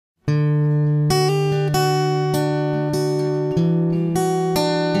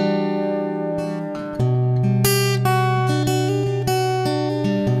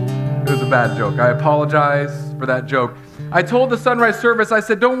bad joke. I apologize for that joke. I told the sunrise service, I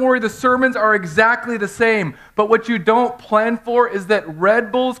said, don't worry, the sermons are exactly the same, but what you don't plan for is that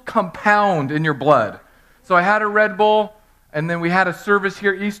Red Bulls compound in your blood. So I had a Red Bull, and then we had a service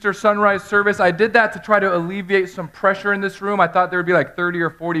here, Easter sunrise service. I did that to try to alleviate some pressure in this room. I thought there would be like 30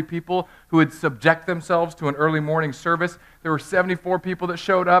 or 40 people who would subject themselves to an early morning service. There were 74 people that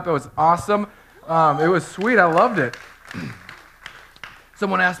showed up. It was awesome. It was sweet. I loved it.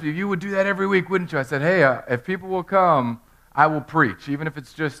 Someone asked me, you would do that every week, wouldn't you? I said, hey, if people will come, I will preach, even if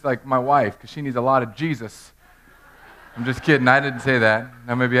it's just like my wife, because she needs a lot of Jesus. I'm just kidding. I didn't say that.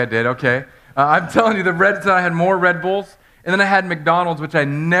 Now, maybe I did. Okay. I'm telling you, I had more Red Bulls, and then I had McDonald's, which I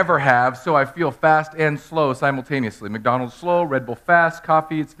never have, so I feel fast and slow simultaneously. McDonald's slow, Red Bull fast,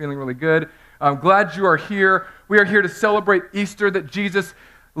 coffee, it's feeling really good. I'm glad you are here. We are here to celebrate Easter, that Jesus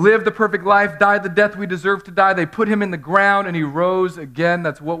lived the perfect life, died the death we deserve to die. They put him in the ground, and he rose again.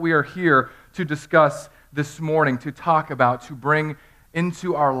 That's what we are here to discuss this morning, to talk about, to bring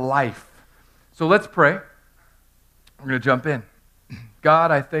into our life. So let's pray. We're going to jump in.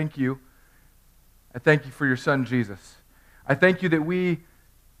 God, I thank you. I thank you for your son, Jesus. I thank you that we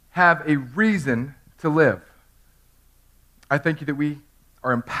have a reason to live. I thank you that we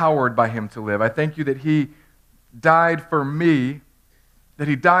are empowered by him to live. I thank you that he died for me, that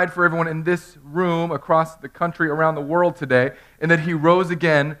he died for everyone in this room, across the country, around the world today, and that he rose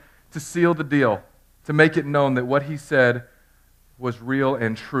again to seal the deal, to make it known that what he said was real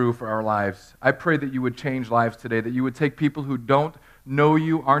and true for our lives. I pray that you would change lives today, that you would take people who don't know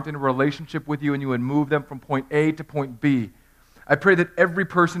you, aren't in a relationship with you, and you would move them from point A to point B. I pray that every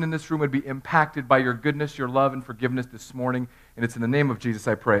person in this room would be impacted by your goodness, your love, and forgiveness this morning, and it's in the name of Jesus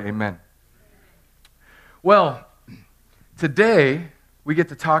I pray. Amen. Well, today we get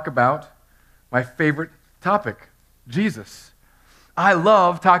to talk about my favorite topic, Jesus. I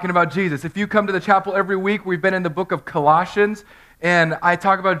love talking about Jesus. If you come to the chapel every week, we've been in the book of Colossians, and I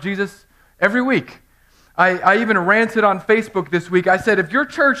talk about Jesus every week. I even ranted on Facebook this week. I said, if your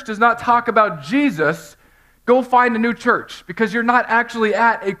church does not talk about Jesus, go find a new church, because you're not actually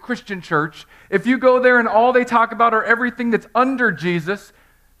at a Christian church. If you go there and all they talk about are everything that's under Jesus,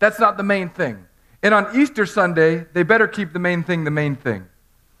 that's not the main thing. And on Easter Sunday, they better keep the main thing the main thing.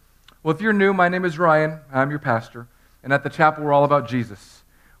 Well, if you're new, my name is Ryan. I'm your pastor. And at the chapel, we're all about Jesus.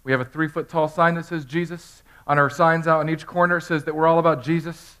 We have a 3-foot-tall sign that says Jesus. On our signs out on each corner, it says that we're all about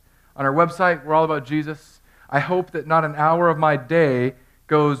Jesus. On our website, we're all about Jesus. I hope that not an hour of my day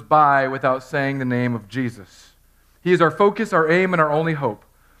goes by without saying the name of Jesus. He is our focus, our aim, and our only hope.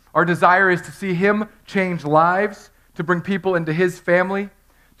 Our desire is to see him change lives, to bring people into his family,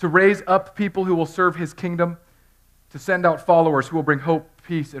 to raise up people who will serve his kingdom, to send out followers who will bring hope,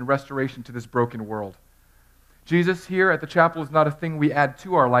 peace, and restoration to this broken world. Jesus here at the chapel is not a thing we add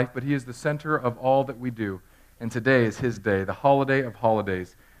to our life, but he is the center of all that we do. And today is his day, the holiday of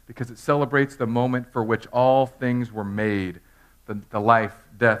holidays, because it celebrates the moment for which all things were made, the life,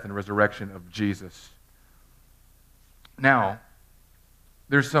 death, and resurrection of Jesus. Now,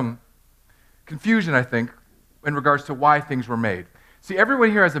 there's some confusion, I think, in regards to why things were made. See, everyone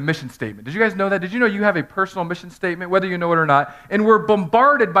here has a mission statement. Did you guys know that? Did you know you have a personal mission statement, whether you know it or not? And we're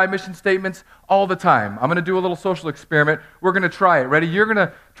bombarded by mission statements all the time. I'm going to do a little social experiment. We're going to try it. Ready? You're going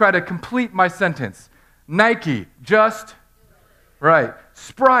to try to complete my sentence. Nike, just right.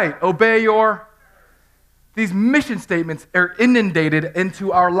 Sprite, obey your. These mission statements are inundated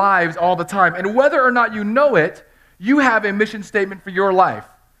into our lives all the time. And whether or not you know it, you have a mission statement for your life.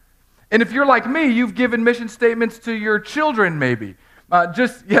 And if you're like me, you've given mission statements to your children maybe.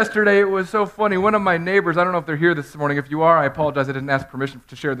 Just yesterday, it was so funny. One of my neighbors, I don't know if they're here this morning. If you are, I apologize. I didn't ask permission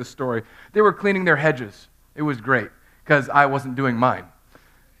to share this story. They were cleaning their hedges. It was great because I wasn't doing mine.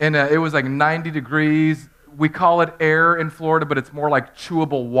 And it was like 90 degrees. We call it air in Florida, but it's more like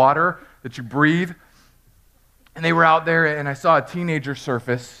chewable water that you breathe. And they were out there, and I saw a teenager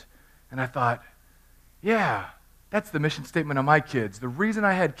surface, and I thought, yeah, that's the mission statement of my kids. The reason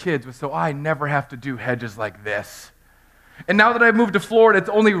I had kids was so I never have to do hedges like this. And now that I've moved to Florida, it's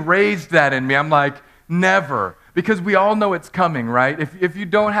only raised that in me. I'm like, never. Because we all know it's coming, right? If you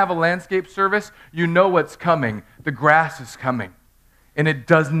don't have a landscape service, you know what's coming. The grass is coming. And it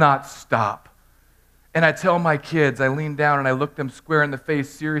does not stop. And I tell my kids, I lean down and I look them square in the face,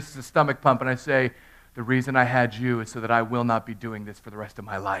 serious as a stomach pump, and I say, the reason I had you is so that I will not be doing this for the rest of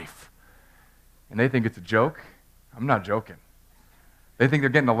my life. And they think it's a joke. I'm not joking. They think they're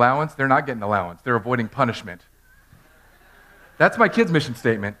getting allowance. They're not getting allowance. They're avoiding punishment. That's my kids' mission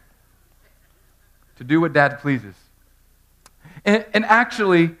statement. To do what Dad pleases. And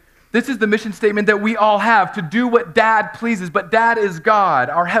actually, This is the mission statement that we all have, to do what Dad pleases. But Dad is God,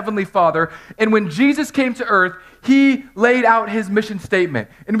 our Heavenly Father. And when Jesus came to earth, he laid out his mission statement.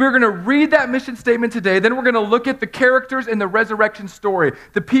 And we're going to read that mission statement today. Then we're going to look at the characters in the resurrection story,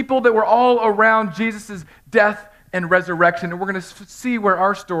 the people that were all around Jesus' death and resurrection. And we're going to see where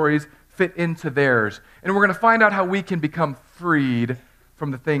our stories fit into theirs. And we're going to find out how we can become freed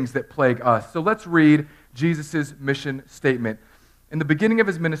from the things that plague us. So let's read Jesus' mission statement. In the beginning of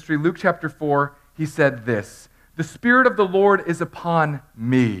his ministry, Luke chapter 4, he said this: "The Spirit of the Lord is upon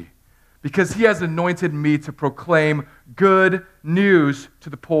me, because he has anointed me to proclaim good news to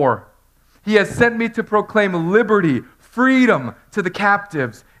the poor. He has sent me to proclaim liberty, freedom to the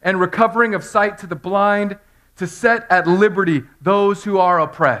captives, and recovering of sight to the blind, to set at liberty those who are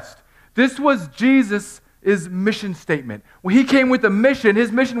oppressed." This was Jesus' mission statement. When he came with a mission,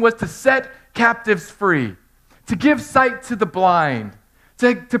 his mission was to set captives free, to give sight to the blind,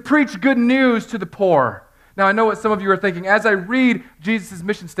 to preach good news to the poor. Now, I know what some of you are thinking. As I read Jesus'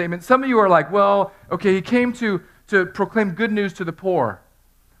 mission statement, some of you are like, well, okay, he came to proclaim good news to the poor.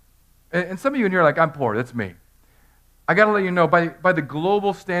 And some of you in here are like, I'm poor, that's me. I got to let you know, by the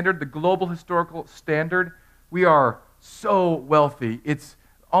global standard, the global historical standard, we are so wealthy, it's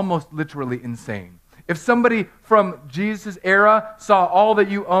almost literally insane. If somebody from Jesus' era saw all that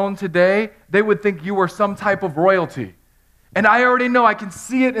you own today, they would think you were some type of royalty. And I already know, I can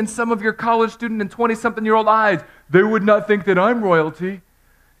see it in some of your college student and 20-something-year-old eyes. They would not think that I'm royalty.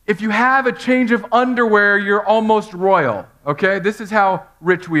 If you have a change of underwear, you're almost royal, okay? This is how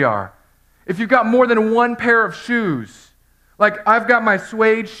rich we are. If you've got more than one pair of shoes, like I've got my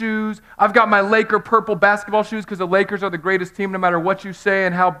suede shoes, I've got my Laker purple basketball shoes because the Lakers are the greatest team no matter what you say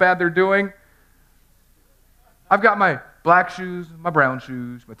and how bad they're doing. I've got my black shoes, my brown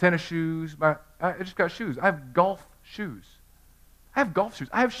shoes, my tennis shoes. I just got shoes. I have golf shoes. I have golf shoes.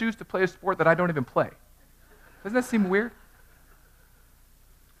 I have shoes to play a sport that I don't even play. Doesn't that seem weird?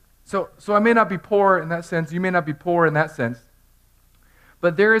 So I may not be poor in that sense. You may not be poor in that sense.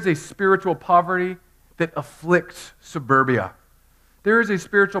 But there is a spiritual poverty that afflicts suburbia. There is a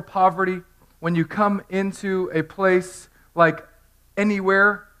spiritual poverty when you come into a place like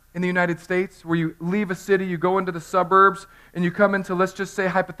anywhere in the United States, where you leave a city, you go into the suburbs, and you come into, let's just say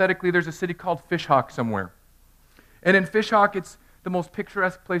hypothetically, there's a city called Fishhawk somewhere. And in Fishhawk, it's the most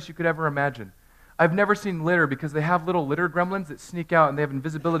picturesque place you could ever imagine. I've never seen litter because they have little litter gremlins that sneak out and they have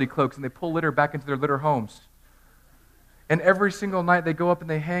invisibility cloaks and they pull litter back into their litter homes. And every single night they go up and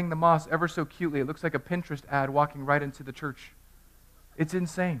they hang the moss ever so cutely. It looks like a Pinterest ad walking right into the church. It's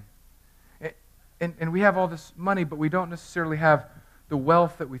insane. And we have all this money, but we don't necessarily have the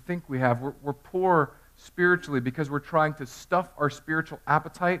wealth that we think we have. We're poor spiritually because we're trying to stuff our spiritual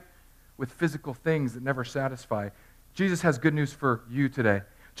appetite with physical things that never satisfy. Jesus has good news for you today.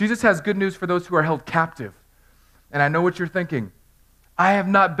 Jesus has good news for those who are held captive. And I know what you're thinking. I have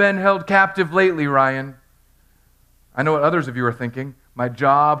not been held captive lately, Ryan. I know what others of you are thinking. My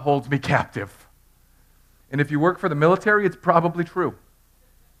job holds me captive. And if you work for the military, it's probably true.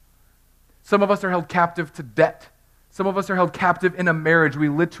 Some of us are held captive to debt. Some of us are held captive in a marriage. We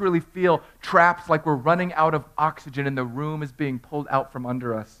literally feel trapped, like we're running out of oxygen and the room is being pulled out from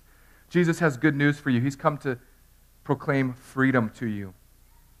under us. Jesus has good news for you. He's come to proclaim freedom to you.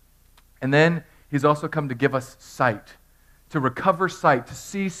 And then he's also come to give us sight, to recover sight, to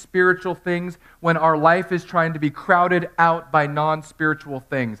see spiritual things when our life is trying to be crowded out by non-spiritual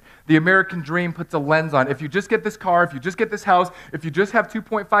things. The American dream puts a lens on. If you just get this car, if you just get this house, if you just have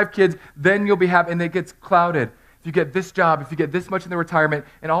 2.5 kids, then you'll be happy, and it gets clouded. If you get this job, if you get this much in the retirement,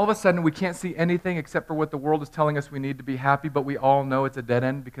 and all of a sudden we can't see anything except for what the world is telling us we need to be happy, but we all know it's a dead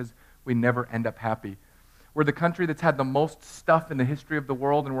end because we never end up happy. We're the country that's had the most stuff in the history of the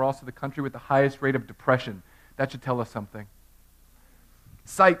world, and we're also the country with the highest rate of depression. That should tell us something.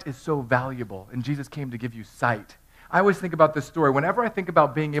 Sight is so valuable, and Jesus came to give you sight. I always think about this story. Whenever I think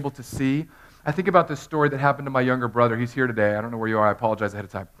about being able to see, I think about this story that happened to my younger brother. He's here today. I don't know where you are. I apologize ahead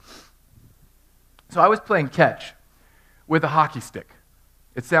of time. So I was playing catch with a hockey stick.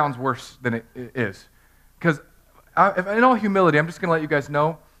 It sounds worse than it is. Because in all humility, I'm just going to let you guys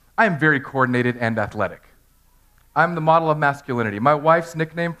know, I am very coordinated and athletic. I'm the model of masculinity. My wife's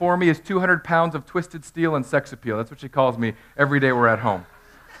nickname for me is 200 pounds of twisted steel and sex appeal. That's what she calls me every day we're at home.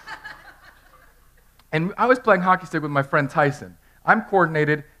 And I was playing hockey stick with my friend Tyson. I'm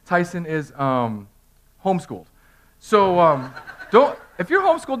coordinated. Tyson is homeschooled. So If you're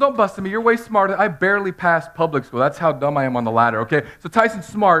homeschooled, don't bust at me. You're way smarter. I barely passed public school. That's how dumb I am on the ladder, okay? So Tyson's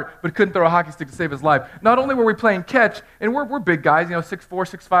smart, but couldn't throw a hockey stick to save his life. Not only were we playing catch, and we're big guys, 6'4",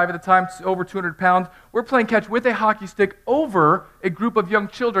 6'5" at the time, over 200 pounds. We're playing catch with a hockey stick over a group of young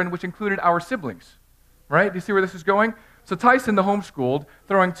children, which included our siblings, right? Do you see where this is going? So Tyson, the homeschooled,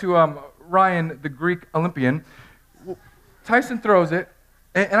 throwing to Ryan, the Greek Olympian. Tyson throws it.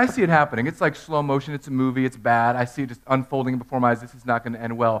 And I see it happening. It's like slow motion. It's a movie. It's bad. I see it just unfolding before my eyes. This is not going to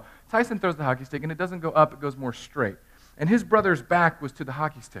end well. Tyson throws the hockey stick, and it doesn't go up. It goes more straight. And his brother's back was to the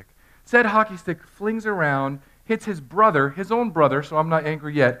hockey stick. Said hockey stick flings around, hits his brother, his own brother, so I'm not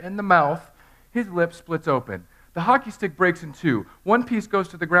angry yet, in the mouth. His lip splits open. The hockey stick breaks in two. One piece goes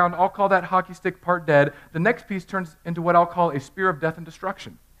to the ground. I'll call that hockey stick part dead. The next piece turns into what I'll call a spear of death and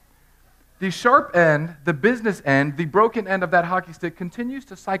destruction. The sharp end, the business end, the broken end of that hockey stick continues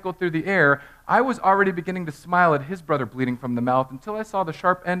to cycle through the air. I was already beginning to smile at his brother bleeding from the mouth until I saw the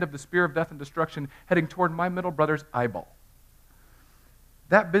sharp end of the spear of death and destruction heading toward my middle brother's eyeball.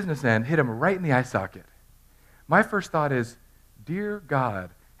 That business end hit him right in the eye socket. My first thought is, dear God,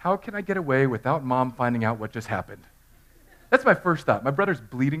 how can I get away without Mom finding out what just happened? That's my first thought. My brother's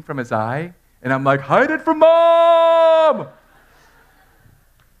bleeding from his eye, and I'm like, hide it from Mom!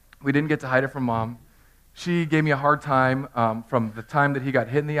 We didn't get to hide it from Mom. She gave me a hard time from the time that he got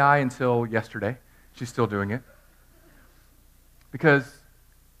hit in the eye until yesterday. She's still doing it. Because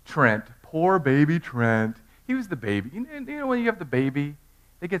Trent, poor baby Trent, he was the baby. You know when you have the baby,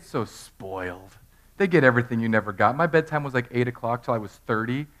 they get so spoiled. They get everything you never got. My bedtime was like 8 o'clock till I was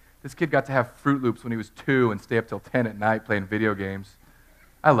 30. This kid got to have Fruit Loops when he was 2 and stay up till 10 at night playing video games.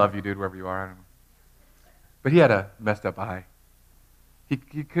 I love you, dude, wherever you are. I don't know. But he had a messed up eye.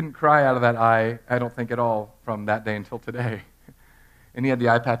 He couldn't cry out of that eye, I don't think at all, from that day until today. And he had the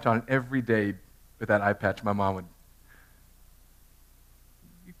eye patch on every day. With that eye patch, my mom would,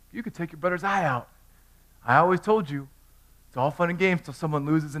 you could take your brother's eye out. I always told you, it's all fun and games till someone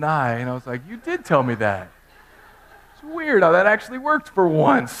loses an eye. And I was like, you did tell me that. It's weird how that actually worked for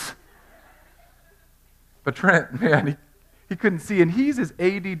once. But Trent, man, he couldn't see. And he's as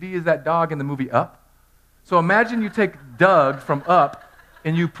ADD as that dog in the movie Up. So imagine you take Doug from Up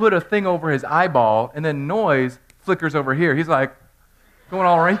and you put a thing over his eyeball, and then noise flickers over here. He's like, going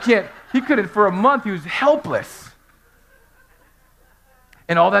all around. He couldn't, for a month, he was helpless.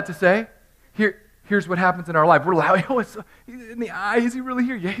 And all that to say, here's what happens in our life. We're like, oh, he's in the eye. Is he really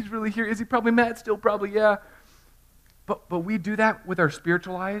here? Yeah, he's really here. Is he probably mad still? Probably, yeah. But we do that with our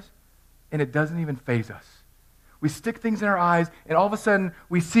spiritual eyes, and it doesn't even faze us. We stick things in our eyes, and all of a sudden,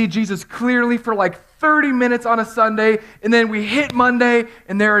 we see Jesus clearly for like 30 minutes on a Sunday, and then we hit Monday,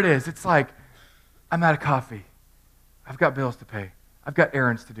 and there it is. It's like, I'm out of coffee. I've got bills to pay. I've got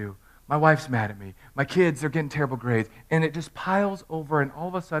errands to do. My wife's mad at me. My kids are getting terrible grades. And it just piles over, and all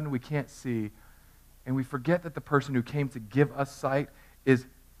of a sudden, we can't see, and we forget that the person who came to give us sight is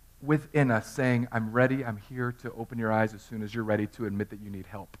within us saying, I'm ready, I'm here to open your eyes as soon as you're ready to admit that you need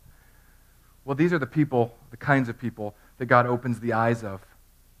help. Well, these are the people, the kinds of people that God opens the eyes of.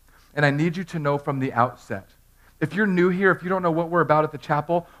 And I need you to know from the outset, if you're new here, if you don't know what we're about at the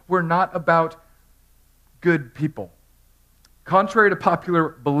chapel, we're not about good people. Contrary to popular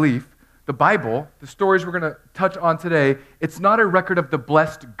belief, the Bible, the stories we're going to touch on today, it's not a record of the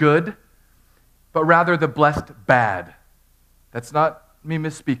blessed good, but rather the blessed bad. That's not me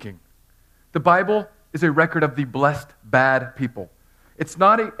misspeaking. The Bible is a record of the blessed bad people. It's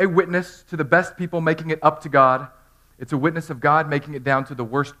not a witness to the best people making it up to God. It's a witness of God making it down to the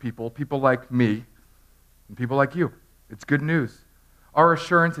worst people like me and people like you. It's good news. Our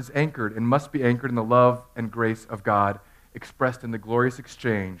assurance is anchored and must be anchored in the love and grace of God expressed in the glorious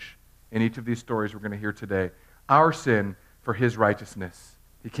exchange in each of these stories we're going to hear today. Our sin for his righteousness.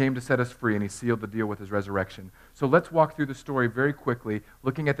 He came to set us free, and he sealed the deal with his resurrection. So let's walk through the story very quickly,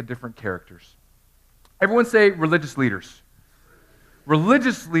 looking at the different characters. Everyone say religious leaders.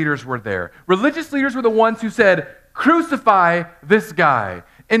 Religious leaders were there. Religious leaders were the ones who said, crucify this guy.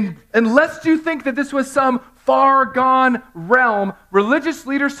 And unless you think that this was some far-gone realm, religious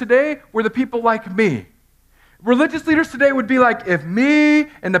leaders today were the people like me. Religious leaders today would be like if me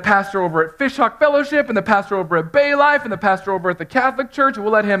and the pastor over at Fishhawk Fellowship and the pastor over at Bay Life and the pastor over at the Catholic Church, we'll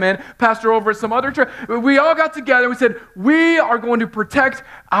let him in, pastor over at some other church, we all got together and we said, we are going to protect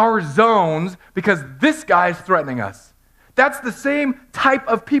our zones because this guy is threatening us. That's the same type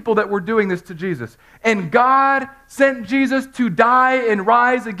of people that were doing this to Jesus. And God sent Jesus to die and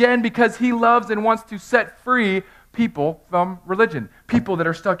rise again because he loves and wants to set free people from religion, people that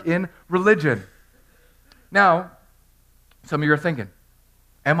are stuck in religion. Now, some of you are thinking,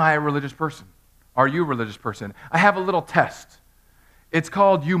 am I a religious person? Are you a religious person? I have a little test. It's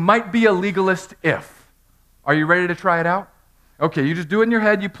called You Might Be a Legalist If. Are you ready to try it out? Okay, you just do it in your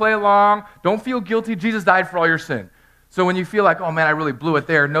head, you play along, don't feel guilty. Jesus died for all your sin. So when you feel like, oh man, I really blew it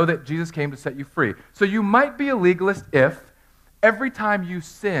there, know that Jesus came to set you free. So you might be a legalist if every time you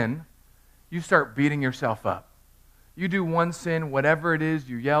sin, you start beating yourself up. You do one sin, whatever it is,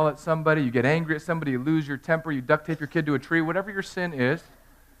 you yell at somebody, you get angry at somebody, you lose your temper, you duct tape your kid to a tree, whatever your sin is,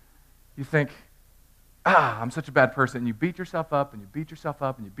 you think, I'm such a bad person. And you beat yourself up, and you beat yourself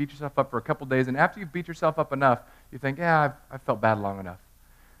up, and you beat yourself up for a couple days, and after you've beat yourself up enough, you think, I've felt bad long enough.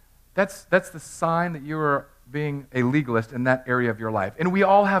 That's the sign that you are being a legalist in that area of your life. And we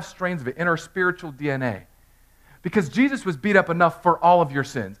all have strains of it in our spiritual DNA. Because Jesus was beat up enough for all of your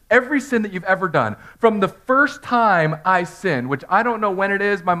sins. Every sin that you've ever done. From the first time I sinned, which I don't know when it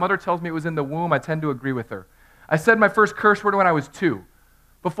is. My mother tells me it was in the womb. I tend to agree with her. I said my first curse word when I was 2.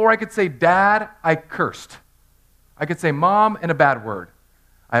 Before I could say dad, I cursed. I could say mom and a bad word.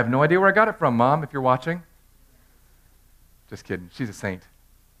 I have no idea where I got it from, Mom, if you're watching. Just kidding. She's a saint.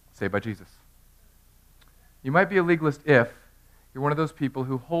 Saved by Jesus. You might be a legalist if you're one of those people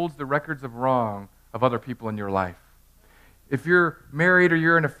who holds the records of wrong of other people in your life. If you're married or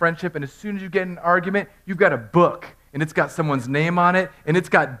you're in a friendship and as soon as you get in an argument, you've got a book and it's got someone's name on it and it's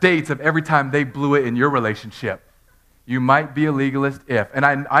got dates of every time they blew it in your relationship. You might be a legalist if. And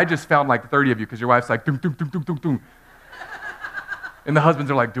I just found like 30 of you because your wife's like, doom, doom, doom, doom, doom, doom. And the husbands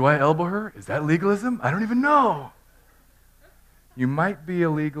are like, do I elbow her? Is that legalism? I don't even know. You might be a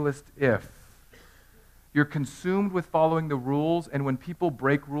legalist if you're consumed with following the rules, and when people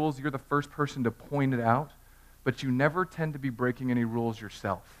break rules, you're the first person to point it out, but you never tend to be breaking any rules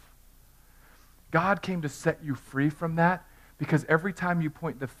yourself. God came to set you free from that because every time you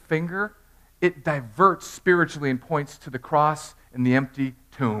point the finger, it diverts spiritually and points to the cross and the empty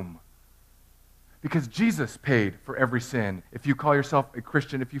tomb. Because Jesus paid for every sin. If you call yourself a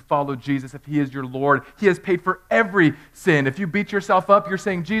Christian, if you follow Jesus, if he is your Lord, he has paid for every sin. If you beat yourself up, you're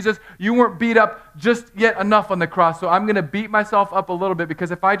saying, Jesus, you weren't beat up just yet enough on the cross, so I'm going to beat myself up a little bit because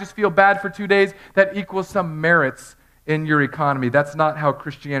if I just feel bad for 2 days, that equals some merits in your economy. That's not how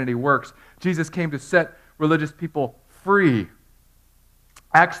Christianity works. Jesus came to set religious people free.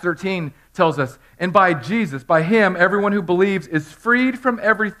 Acts 13 tells us, and by Jesus, by him, everyone who believes is freed from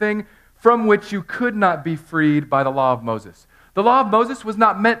everything from which you could not be freed by the law of Moses. The law of Moses was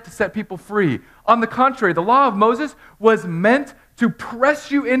not meant to set people free. On the contrary, the law of Moses was meant to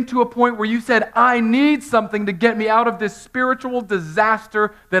press you into a point where you said, I need something to get me out of this spiritual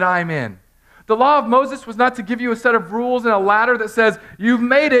disaster that I'm in. The law of Moses was not to give you a set of rules and a ladder that says, you've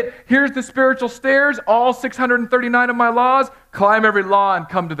made it, here's the spiritual stairs, all 639 of my laws, climb every law and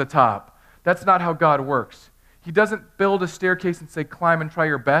come to the top. That's not how God works. He doesn't build a staircase and say, climb and try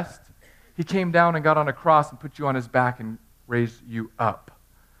your best. He came down and got on a cross and put you on his back and raised you up.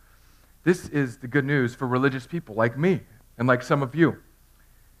 This is the good news for religious people like me and like some of you.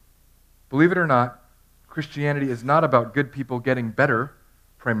 Believe it or not, Christianity is not about good people getting better,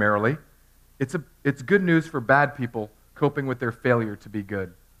 primarily. It's good news for bad people coping with their failure to be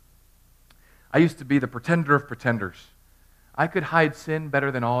good. I used to be the pretender of pretenders. I could hide sin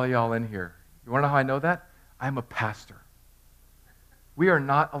better than all of y'all in here. You want to know how I know that? I'm a pastor. We are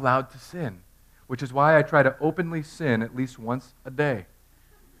not allowed to sin, which is why I try to openly sin at least once a day.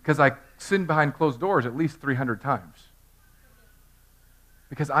 Because I sin behind closed doors at least 300 times.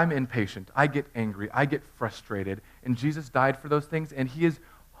 Because I'm impatient, I get angry, I get frustrated, and Jesus died for those things, and he is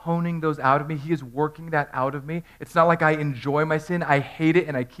honing those out of me. He is working that out of me. It's not like I enjoy my sin, I hate it,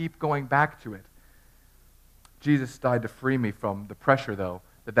 and I keep going back to it. Jesus died to free me from the pressure, though,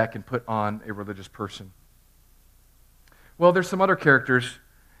 that can put on a religious person. Well, there's some other characters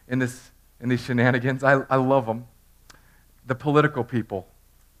in these shenanigans. I love them. The political people.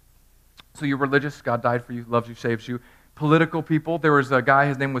 So you're religious, God died for you, loves you, saves you. Political people, there was a guy,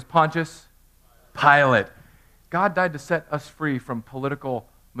 his name was Pontius Pilate. God died to set us free from political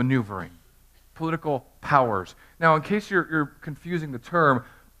maneuvering, political powers. Now, in case you're confusing the term,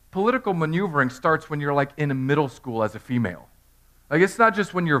 political maneuvering starts when you're like in middle school as a female. Like it's not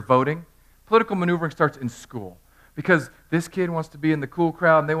just when you're voting. Political maneuvering starts in school. Because this kid wants to be in the cool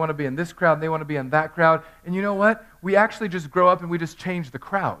crowd, and they want to be in this crowd, and they want to be in that crowd. And you know what? We actually just grow up and we just change the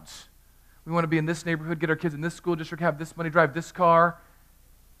crowds. We want to be in this neighborhood, get our kids in this school district, have this money, drive this car.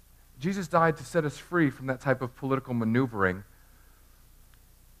 Jesus died to set us free from that type of political maneuvering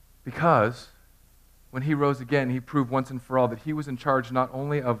because when he rose again, he proved once and for all that he was in charge not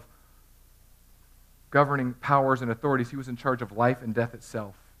only of governing powers and authorities, he was in charge of life and death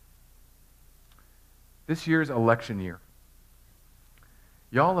itself. This year's election year.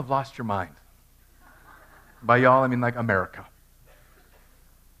 Y'all have lost your mind. By y'all, I mean like America.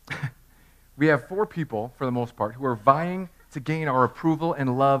 we have 4 people, for the most part, who are vying to gain our approval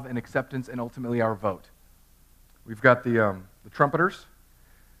and love and acceptance and ultimately our vote. We've got the trumpeters,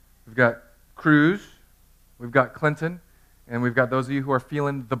 we've got Cruz, we've got Clinton, and we've got those of you who are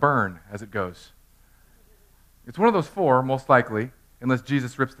feeling the burn as it goes. It's one of those 4, most likely, unless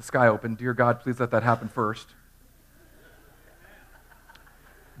Jesus rips the sky open. Dear God, please let that happen first.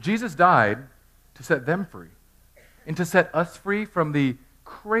 Jesus died to set them free and to set us free from the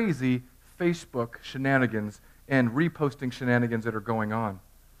crazy Facebook shenanigans and reposting shenanigans that are going on.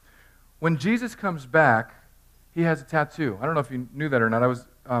 When Jesus comes back, he has a tattoo. I don't know if you knew that or not. I was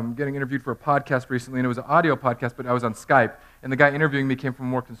getting interviewed for a podcast recently, and it was an audio podcast, but I was on Skype, and the guy interviewing me came from a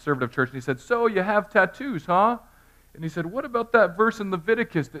more conservative church, and he said, "So you have tattoos, huh?" And he said, "What about that verse in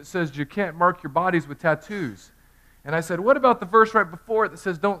Leviticus that says you can't mark your bodies with tattoos?" And I said, "What about the verse right before it that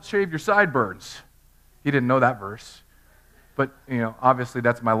says don't shave your sideburns?" He didn't know that verse. But, obviously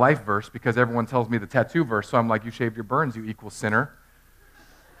that's my life verse because everyone tells me the tattoo verse, so I'm like, you shave your burns, you equal sinner,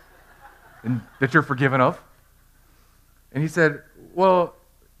 and that you're forgiven of. And he said, "Well,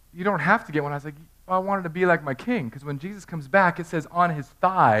 you don't have to get one." I was like, "I wanted to be like my king," because when Jesus comes back, it says on his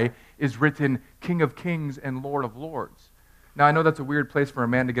thigh is written King of Kings and Lord of Lords. Now, I know that's a weird place for a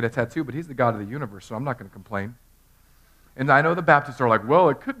man to get a tattoo, but he's the God of the universe, so I'm not going to complain. And I know the Baptists are like, "Well,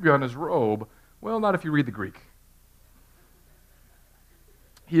 it could be on his robe." Well, not if you read the Greek.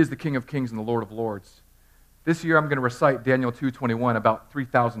 He is the King of Kings and the Lord of Lords. This year I'm going to recite Daniel 2:21 about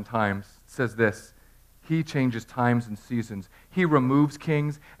 3,000 times. It says this: He changes times and seasons. He removes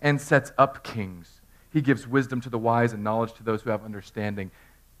kings and sets up kings. He gives wisdom to the wise and knowledge to those who have understanding.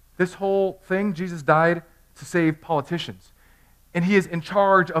 This whole thing, Jesus died to save politicians. And he is in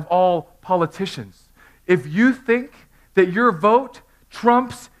charge of all politicians. If you think that your vote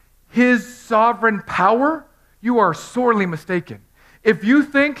trumps his sovereign power, you are sorely mistaken. If you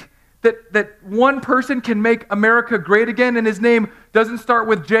think that one person can make America great again and his name doesn't start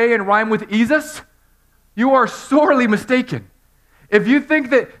with J and rhyme with Jesus, you are sorely mistaken. If you think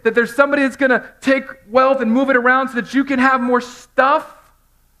that there's somebody that's going to take wealth and move it around so that you can have more stuff,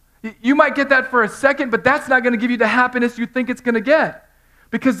 you might get that for a second, but that's not going to give you the happiness you think it's going to get.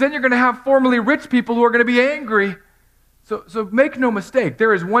 Because then you're going to have formerly rich people who are going to be angry. So make no mistake,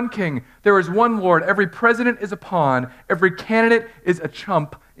 there is one king, there is one Lord, every president is a pawn, every candidate is a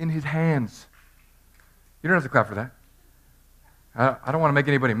chump in his hands. You don't have to clap for that. I don't want to make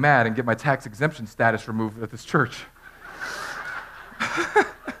anybody mad and get my tax exemption status removed at this church.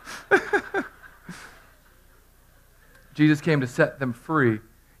 Jesus came to set them free.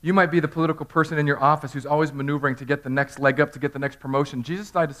 You might be the political person in your office who's always maneuvering to get the next leg up, to get the next promotion.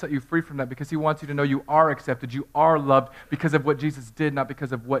 Jesus died to set you free from that because he wants you to know you are accepted, you are loved because of what Jesus did, not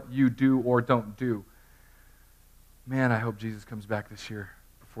because of what you do or don't do. Man, I hope Jesus comes back this year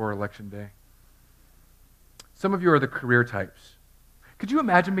before Election Day. Some of you are the career types. Could you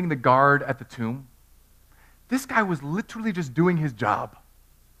imagine being the guard at the tomb? This guy was literally just doing his job.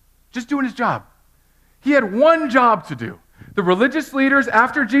 Just doing his job. He had one job to do. The religious leaders,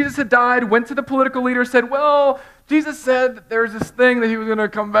 after Jesus had died, went to the political leaders, said, "Well, Jesus said that there's this thing that he was going to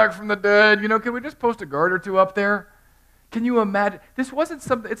come back from the dead. Can we just post a guard or two up there?" Can you imagine? This wasn't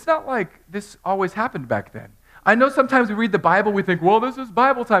something, it's not like this always happened back then. I know sometimes we read the Bible, we think, well, this is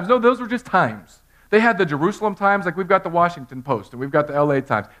Bible times. No, those were just times. They had the Jerusalem times, like we've got the Washington Post, and we've got the LA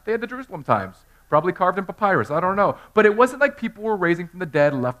Times. They had the Jerusalem times, probably carved in papyrus, I don't know. But it wasn't like people were raising from the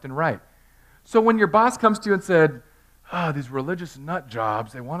dead left and right. So when your boss comes to you and said, these religious nut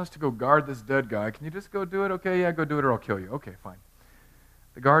jobs, they want us to go guard this dead guy. Can you just go do it? Okay, yeah, go do it or I'll kill you. Okay, fine.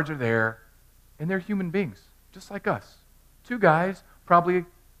 The guards are there, and they're human beings, just like us. 2 guys, probably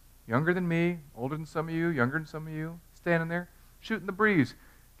younger than me, older than some of you, younger than some of you, standing there, shooting the breeze.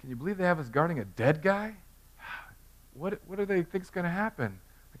 Can you believe they have us guarding a dead guy? What do they think is going to happen?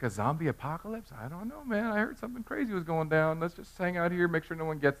 Like a zombie apocalypse? I don't know, man. I heard something crazy was going down. Let's just hang out here, make sure no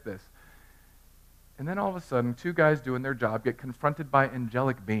one gets this. And then all of a sudden, 2 guys doing their job get confronted by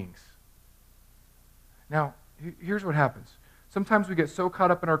angelic beings. Now, here's what happens. Sometimes we get so caught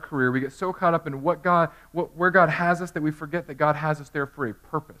up in our career, we get so caught up in where God has us that we forget that God has us there for a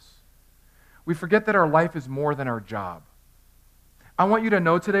purpose. We forget that our life is more than our job. I want you to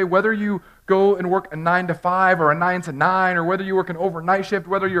know today, whether you go and work a 9 to 5 or a 9 to 9, or whether you work an overnight shift,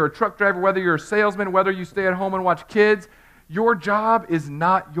 whether you're a truck driver, whether you're a salesman, whether you stay at home and watch kids, your job is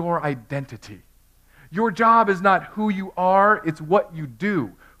not your identity. Your job is not who you are, it's what you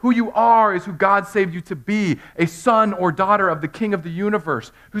do. Who you are is who God saved you to be, a son or daughter of the King of the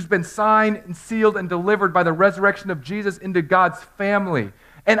universe, who's been signed and sealed and delivered by the resurrection of Jesus into God's family.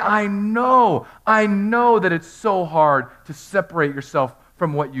 And I know that it's so hard to separate yourself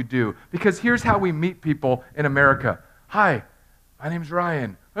from what you do. Because here's how we meet people in America. Hi, my name's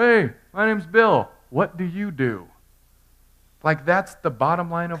Ryan. Hey, my name's Bill. What do you do? Like that's the bottom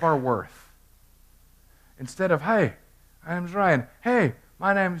line of our worth. Instead of, hey, my name's Ryan. Hey,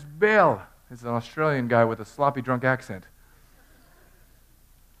 my name's Bill. It's an Australian guy with a sloppy drunk accent.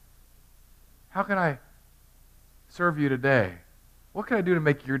 How can I serve you today? What can I do to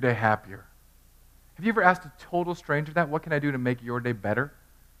make your day happier? Have you ever asked a total stranger that? What can I do to make your day better?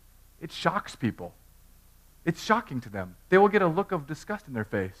 It shocks people. It's shocking to them. They will get a look of disgust in their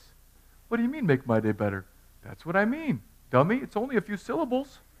face. What do you mean make my day better? That's what I mean, dummy. It's only a few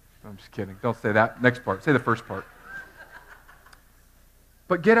syllables. I'm just kidding. Don't say that. Next part. Say the first part.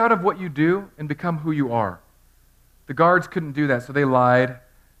 But get out of what you do and become who you are. The guards couldn't do that, so they lied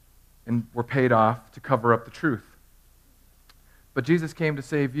and were paid off to cover up the truth. But Jesus came to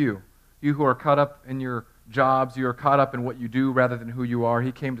save you. You who are caught up in your jobs, you are caught up in what you do rather than who you are.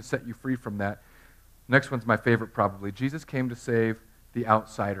 He came to set you free from that. Next one's my favorite probably. Jesus came to save the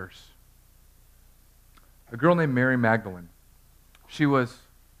outsiders. A girl named Mary Magdalene. She was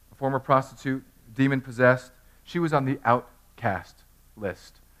a former prostitute, demon-possessed. She was on the outcast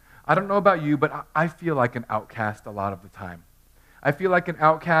list. I don't know about you, but I feel like an outcast a lot of the time. I feel like an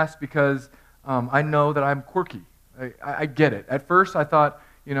outcast because I know that I'm quirky. I get it. At first I thought,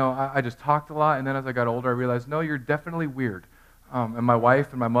 I just talked a lot, and then as I got older I realized, no, you're definitely weird. And my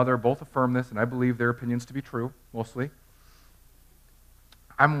wife and my mother both affirm this, and I believe their opinions to be true, mostly.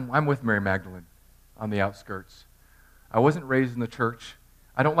 I'm with Mary Magdalene on the outskirts. I wasn't raised in the church.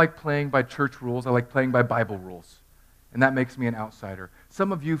 I don't like playing by church rules. I like playing by Bible rules. And that makes me an outsider.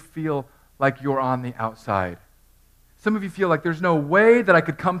 Some of you feel like you're on the outside. Some of you feel like there's no way that I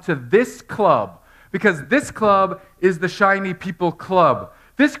could come to this club because this club is the shiny people club.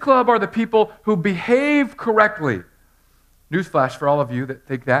 This club are the people who behave correctly. Newsflash for all of you that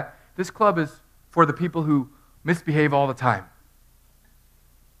think that. This club is for the people who misbehave all the time.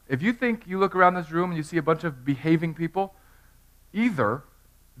 If you think you look around this room and you see a bunch of behaving people, either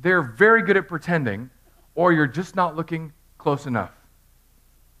they're very good at pretending or you're just not looking close enough.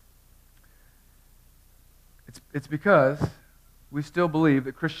 It's because we still believe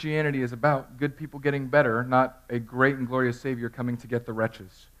that Christianity is about good people getting better, not a great and glorious Savior coming to get the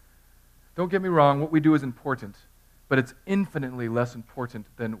wretches. Don't get me wrong, what we do is important, but it's infinitely less important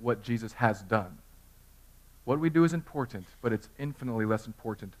than what Jesus has done. What we do is important, but it's infinitely less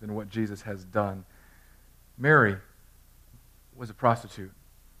important than what Jesus has done. Mary was a prostitute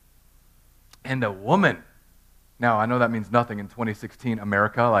and a woman. Now, I know that means nothing in 2016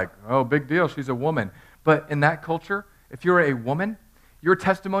 America, like, oh, big deal, she's a woman. But in that culture, if you're a woman, your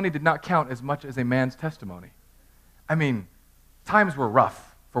testimony did not count as much as a man's testimony. I mean, times were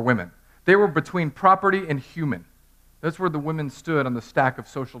rough for women. They were between property and human. That's where the women stood on the stack of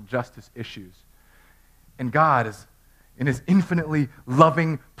social justice issues. And God is, in his infinitely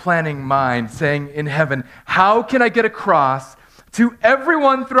loving, planning mind, saying in heaven, how can I get across to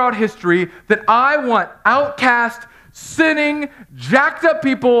everyone throughout history that I want outcast, sinning, jacked up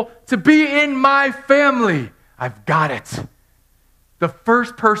people to be in my family? I've got it. The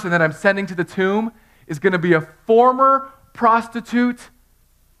first person that I'm sending to the tomb is going to be a former prostitute,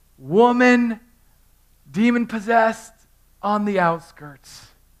 woman, demon-possessed, on the outskirts.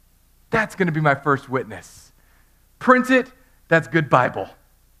 That's going to be my first witness. Print it, that's good Bible.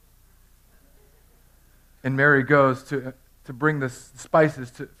 And Mary goes to bring the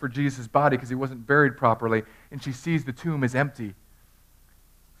spices for Jesus' body because he wasn't buried properly, and she sees the tomb is empty.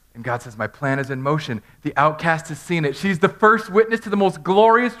 And God says, my plan is in motion. The outcast has seen it. She's the first witness to the most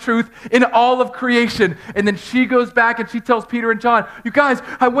glorious truth in all of creation. And then she goes back and she tells Peter and John, you guys,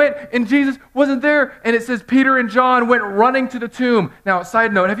 I went and Jesus wasn't there. And it says Peter and John went running to the tomb. Now,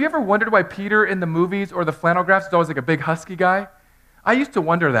 side note, have you ever wondered why Peter in the movies or the flannel graphs is always like a big husky guy? I used to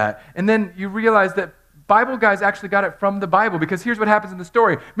wonder that. And then you realize that Bible guys actually got it from the Bible because here's what happens in the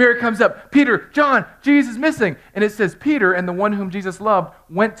story. Mary comes up, Peter, John, Jesus is missing. And it says Peter and the one whom Jesus loved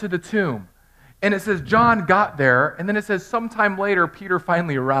went to the tomb. And it says John got there, and then it says sometime later Peter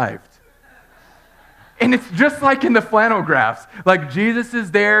finally arrived. And it's just like in the flannel graphs. Like Jesus is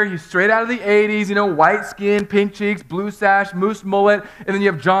there, he's straight out of the 80s, white skin, pink cheeks, blue sash, moose mullet. And then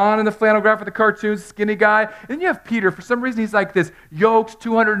you have John in the flannel graph with the cartoons, skinny guy. And then you have Peter. For some reason, he's like this yoked,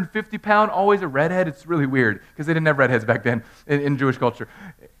 250-pound, always a redhead. It's really weird because they didn't have redheads back then in Jewish culture.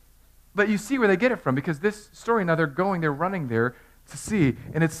 But you see where they get it from because this story, now they're running there to see.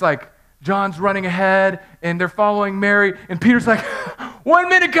 And it's like John's running ahead, and they're following Mary, and Peter's like, 1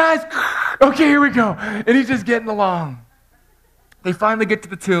 minute, guys. Okay, here we go. And he's just getting along. They finally get to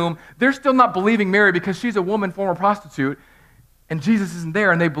the tomb. They're still not believing Mary because she's a woman, former prostitute. And Jesus isn't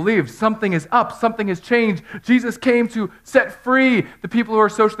there, and they believe something is up, something has changed. Jesus came to set free the people who are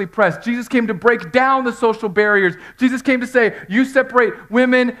socially oppressed. Jesus came to break down the social barriers. Jesus came to say, you separate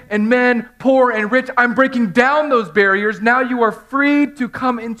women and men, poor and rich. I'm breaking down those barriers. Now you are free to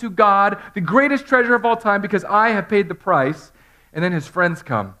come into God, the greatest treasure of all time, because I have paid the price. And then his friends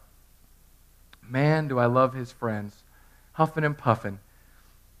come. Man, do I love his friends. Huffing and puffing.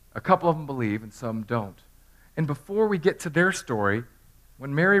 A couple of them believe, and some don't. And before we get to their story,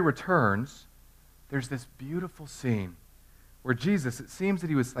 when Mary returns, there's this beautiful scene where Jesus, it seems that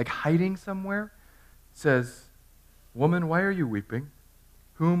he was like hiding somewhere, says, woman, why are you weeping?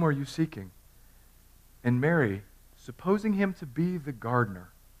 Whom are you seeking? And Mary, supposing him to be the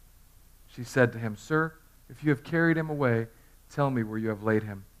gardener, she said to him, sir, if you have carried him away, tell me where you have laid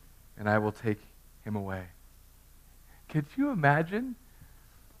him, and I will take him away. Could you imagine?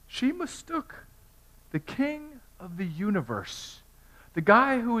 She mistook the king of the universe, the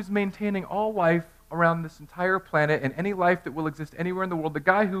guy who is maintaining all life around this entire planet and any life that will exist anywhere in the world, the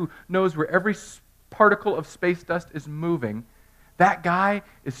guy who knows where every particle of space dust is moving, that guy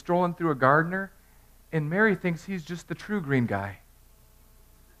is strolling through a gardener, and Mary thinks he's just the true green guy.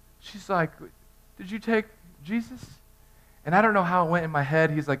 She's like, did you take Jesus? And I don't know how it went in my head.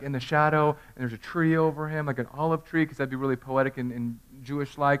 He's like in the shadow, and there's a tree over him, like an olive tree, because that'd be really poetic and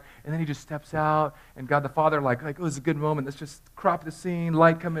Jewish-like. And then he just steps out, and God the Father, like, oh, it's a good moment. Let's just crop the scene,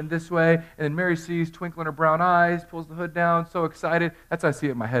 light coming this way. And then Mary sees twinkle in her brown eyes, pulls the hood down, so excited. That's how I see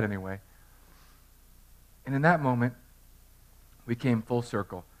it in my head anyway. And in that moment, we came full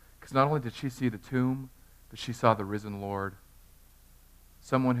circle. Because not only did she see the tomb, but she saw the risen Lord.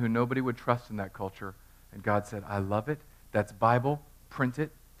 Someone who nobody would trust in that culture. And God said, I love it. That's Bible. Print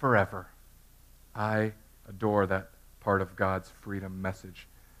it forever. I adore that part of God's freedom message.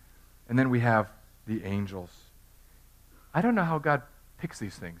 And then we have the angels. I don't know how God picks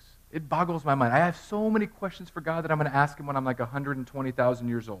these things. It boggles my mind. I have so many questions for God that I'm going to ask him when I'm like 120,000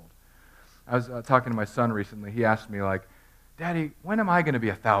 years old. I was talking to my son recently. He asked me, like, Daddy, when am I going to be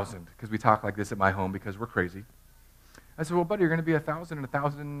 1,000? Because we talk like this at my home because we're crazy. I said, well, buddy, you're going to be 1,000 and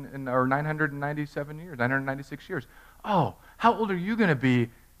 1,000 or 997 years, 996 years. Oh, how old are you going to be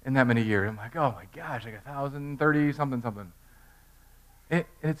in that many years? I'm like, oh my gosh, like 1,030 something. And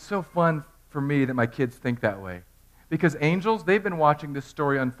it's so fun for me that my kids think that way. Because angels, they've been watching this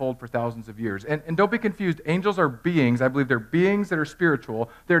story unfold for thousands of years. And don't be confused, angels are beings. I believe they're beings that are spiritual.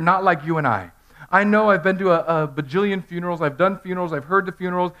 They're not like you and I. I know I've been to a bajillion funerals. I've done funerals. I've heard the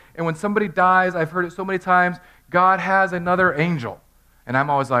funerals. And when somebody dies, I've heard it so many times, God has another angel. And I'm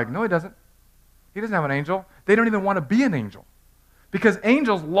always like, no, he doesn't. He doesn't have an angel. They don't even want to be an angel. Because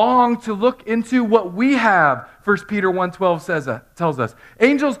angels long to look into what we have, 1 Peter 1:12 tells us.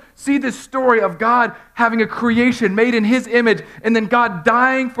 Angels see this story of God having a creation made in his image, and then God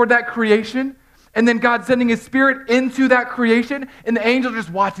dying for that creation, and then God sending his spirit into that creation, and the angels just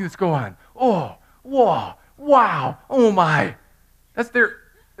watching this go on. Oh, whoa, wow, oh my.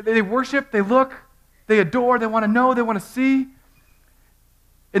 They worship, they look, they adore, they want to know, they want to see.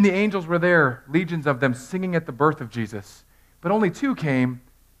 And the angels were there, legions of them, singing at the birth of Jesus. But only 2 came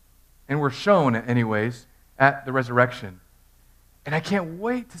and were shown, anyways, at the resurrection. And I can't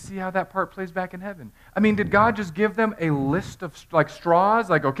wait to see how that part plays back in heaven. I mean, did God just give them a list of like straws?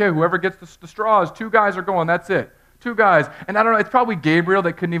 Like, okay, whoever gets the straws, 2 guys are going, that's it. 2 guys. And I don't know, it's probably Gabriel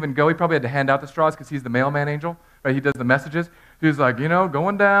that couldn't even go. He probably had to hand out the straws because he's the mailman angel, right? He does the messages. He's like,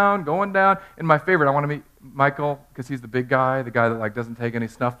 going down. And my favorite, I want to meet Michael because he's the big guy, the guy that like doesn't take any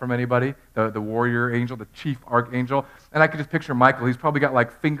snuff from anybody, the warrior angel, the chief archangel. And I could just picture Michael. He's probably got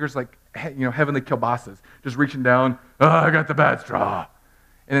like fingers like, heavenly kielbasa's, just reaching down, I got the bad straw.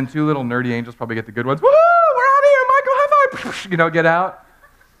 And then 2 little nerdy angels probably get the good ones. Woo, we're out here, Michael, high five, get out.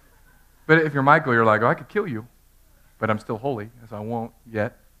 But if you're Michael, you're like, I could kill you, but I'm still holy, so I won't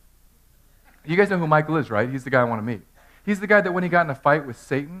yet. You guys know who Michael is, right? He's the guy I want to meet. He's the guy that when he got in a fight with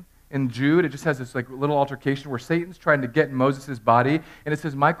Satan in Jude, it just has this like little altercation where Satan's trying to get in Moses' body, and it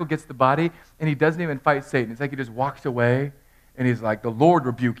says Michael gets the body, and he doesn't even fight Satan. It's like he just walks away, and he's like, the Lord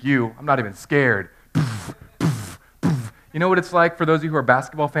rebuke you. I'm not even scared. You know what it's like for those of you who are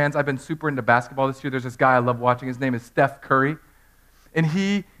basketball fans? I've been super into basketball this year. There's this guy I love watching. His name is Steph Curry, and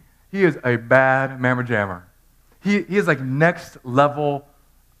he is a bad mammer jammer. He is like next level,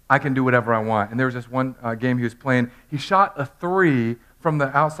 I can do whatever I want. And there was this one game he was playing. He shot a 3 from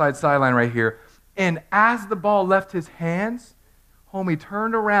the outside sideline right here. And as the ball left his hands, homie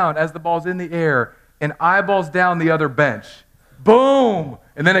turned around as the ball's in the air and eyeballs down the other bench. Boom!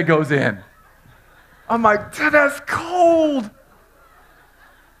 And then it goes in. I'm like, that's cold.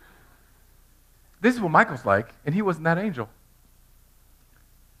 This is what Michael's like, and he wasn't that angel.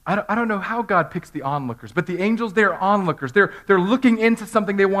 I don't know how God picks the onlookers, but the angels, they're onlookers. They're looking into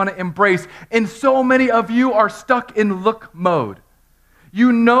something they want to embrace. And so many of you are stuck in look mode.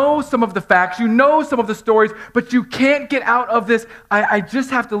 You know some of the facts, you know some of the stories, but you can't get out of this. I just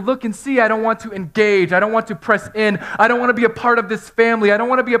have to look and see. I don't want to engage. I don't want to press in. I don't want to be a part of this family. I don't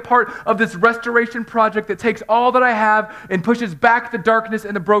want to be a part of this restoration project that takes all that I have and pushes back the darkness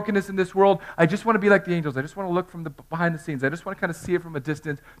and the brokenness in this world. I just want to be like the angels. I just want to look from the behind the scenes. I just want to kind of see it from a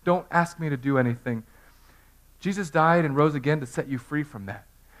distance. Don't ask me to do anything. Jesus died and rose again to set you free from that.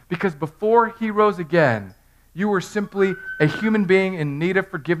 Because before he rose again, you were simply a human being in need of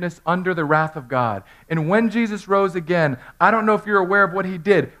forgiveness under the wrath of God. And when Jesus rose again, I don't know if you're aware of what he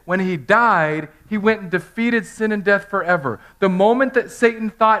did. When he died, he went and defeated sin and death forever. The moment that Satan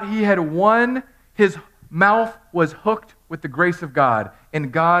thought he had won, his mouth was hooked with the grace of God.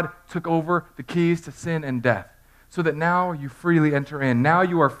 And God took over the keys to sin and death. So that now you freely enter in. Now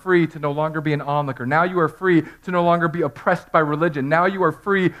you are free to no longer be an onlooker. Now you are free to no longer be oppressed by religion. Now you are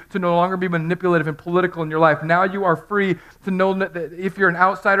free to no longer be manipulative and political in your life. Now you are free to know that if you're an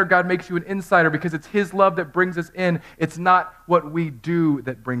outsider, God makes you an insider because it's his love that brings us in. It's not what we do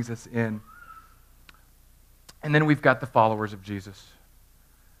that brings us in. And then we've got the followers of Jesus.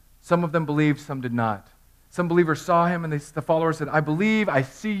 Some of them believed, some did not. Some believers saw him and the followers said, I believe, I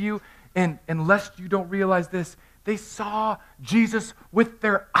see you. And lest you don't realize this, they saw Jesus with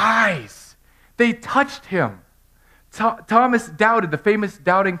their eyes. They touched him. Thomas doubted, the famous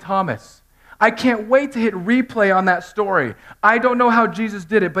doubting Thomas. I can't wait to hit replay on that story. I don't know how Jesus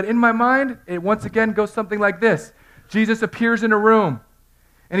did it, but in my mind, it once again goes something like this. Jesus appears in a room,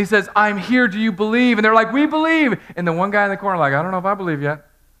 and he says, I'm here, do you believe? And they're like, we believe. And the one guy in the corner like, I don't know if I believe yet.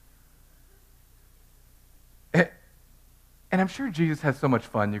 And I'm sure Jesus has so much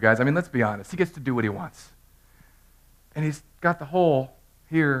fun, you guys. I mean, let's be honest. He gets to do what he wants. And he's got the hole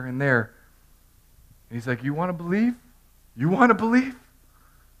here and there. And he's like, you want to believe? You want to believe?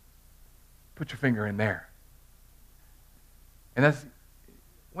 Put your finger in there. And that's,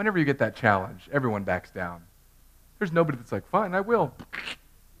 whenever you get that challenge, everyone backs down. There's nobody that's like, fine, I will.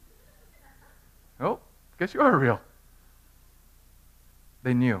 Oh, guess you are real.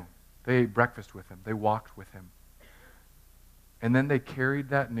 They knew. They ate breakfast with him. They walked with him. And then they carried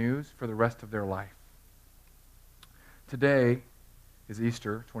that news for the rest of their life. Today is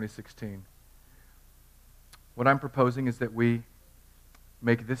Easter 2016. What I'm proposing is that we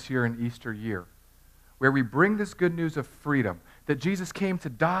make this year an Easter year, where we bring this good news of freedom, that Jesus came to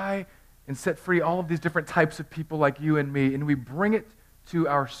die and set free all of these different types of people like you and me, and we bring it to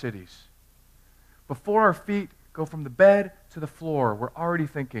our cities. Before our feet go from the bed to the floor, we're already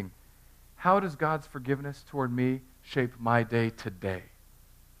thinking, how does God's forgiveness toward me shape my day today?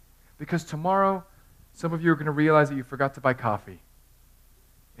 Because tomorrow, some of you are going to realize that you forgot to buy coffee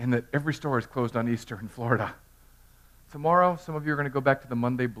and that every store is closed on Easter in Florida. Tomorrow, some of you are going to go back to the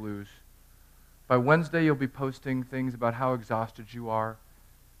Monday blues. By Wednesday, you'll be posting things about how exhausted you are.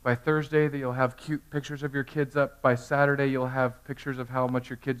 By Thursday, that you'll have cute pictures of your kids up. By Saturday, you'll have pictures of how much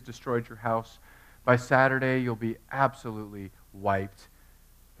your kids destroyed your house. By Saturday, you'll be absolutely wiped,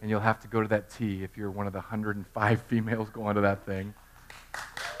 and you'll have to go to that tea if you're one of the 105 females going to that thing.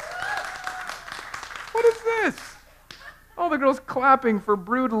 What is this? All the girls clapping for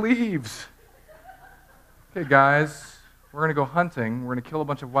brewed leaves. Okay, guys, we're going to go hunting. We're going to kill a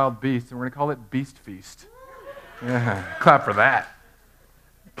bunch of wild beasts, and we're going to call it Beast Feast. Yeah, clap for that.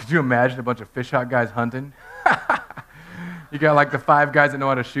 Could you imagine a bunch of fish hawk guys hunting? You got like the 5 guys that know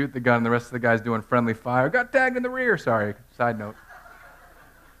how to shoot the gun, and the rest of the guys doing friendly fire. Got tagged in the rear. Sorry, side note.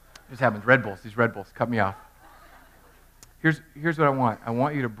 This happens. Red Bulls. These Red Bulls. Cut me off. Here's what I want. I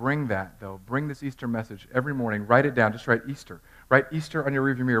want you to bring that, though. Bring this Easter message every morning. Write it down. Just write Easter. Write Easter on your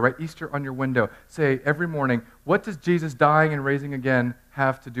rearview mirror. Write Easter on your window. Say every morning, what does Jesus dying and raising again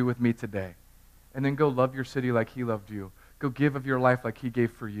have to do with me today? And then go love your city like he loved you. Go give of your life like he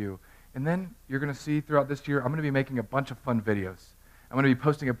gave for you. And then you're going to see throughout this year, I'm going to be making a bunch of fun videos. I'm going to be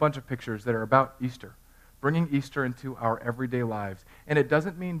posting a bunch of pictures that are about Easter. Bringing Easter into our everyday lives. And it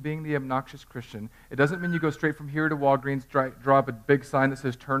doesn't mean being the obnoxious Christian. It doesn't mean you go straight from here to Walgreens, draw up a big sign that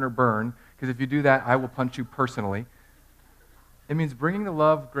says turn or burn, because if you do that, I will punch you personally. It means bringing the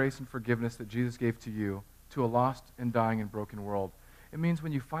love, grace, and forgiveness that Jesus gave to you to a lost and dying and broken world. It means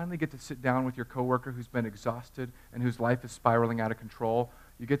when you finally get to sit down with your coworker who's been exhausted and whose life is spiraling out of control,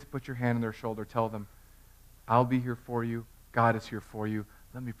 you get to put your hand on their shoulder, tell them, I'll be here for you, God is here for you,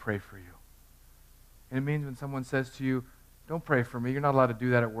 let me pray for you. And it means when someone says to you, don't pray for me, you're not allowed to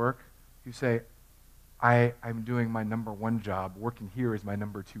do that at work, you say, I'm doing my number 1 job, working here is my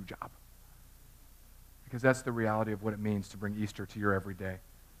number 2 job. Because that's the reality of what it means to bring Easter to your everyday.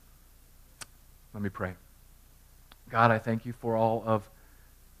 Let me pray. God, I thank you for all of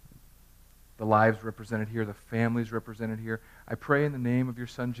the lives represented here, the families represented here. I pray in the name of your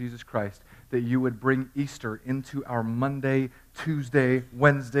Son, Jesus Christ, that you would bring Easter into our Monday, Tuesday,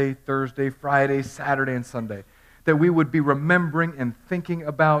 Wednesday, Thursday, Friday, Saturday, and Sunday. That we would be remembering and thinking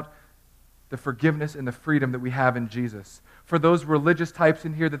about the forgiveness and the freedom that we have in Jesus. For those religious types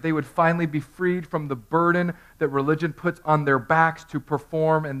in here, that they would finally be freed from the burden that religion puts on their backs to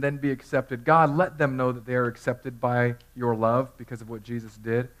perform and then be accepted. God, let them know that they are accepted by your love because of what Jesus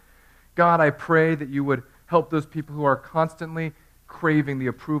did. God, I pray that you would help those people who are constantly craving the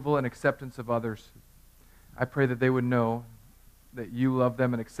approval and acceptance of others. I pray that they would know that you love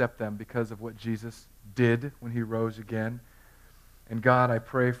them and accept them because of what Jesus did when he rose again. And God, I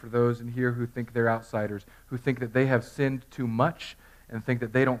pray for those in here who think they're outsiders, who think that they have sinned too much and think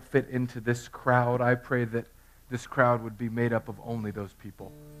that they don't fit into this crowd. I pray that this crowd would be made up of only those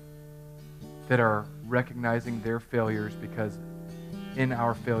people that are recognizing their failures, because in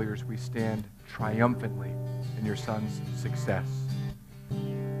our failures we stand triumphantly in your Son's success.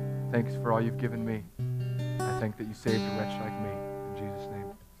 Thanks for all you've given me. I thank that you saved a wretch like me.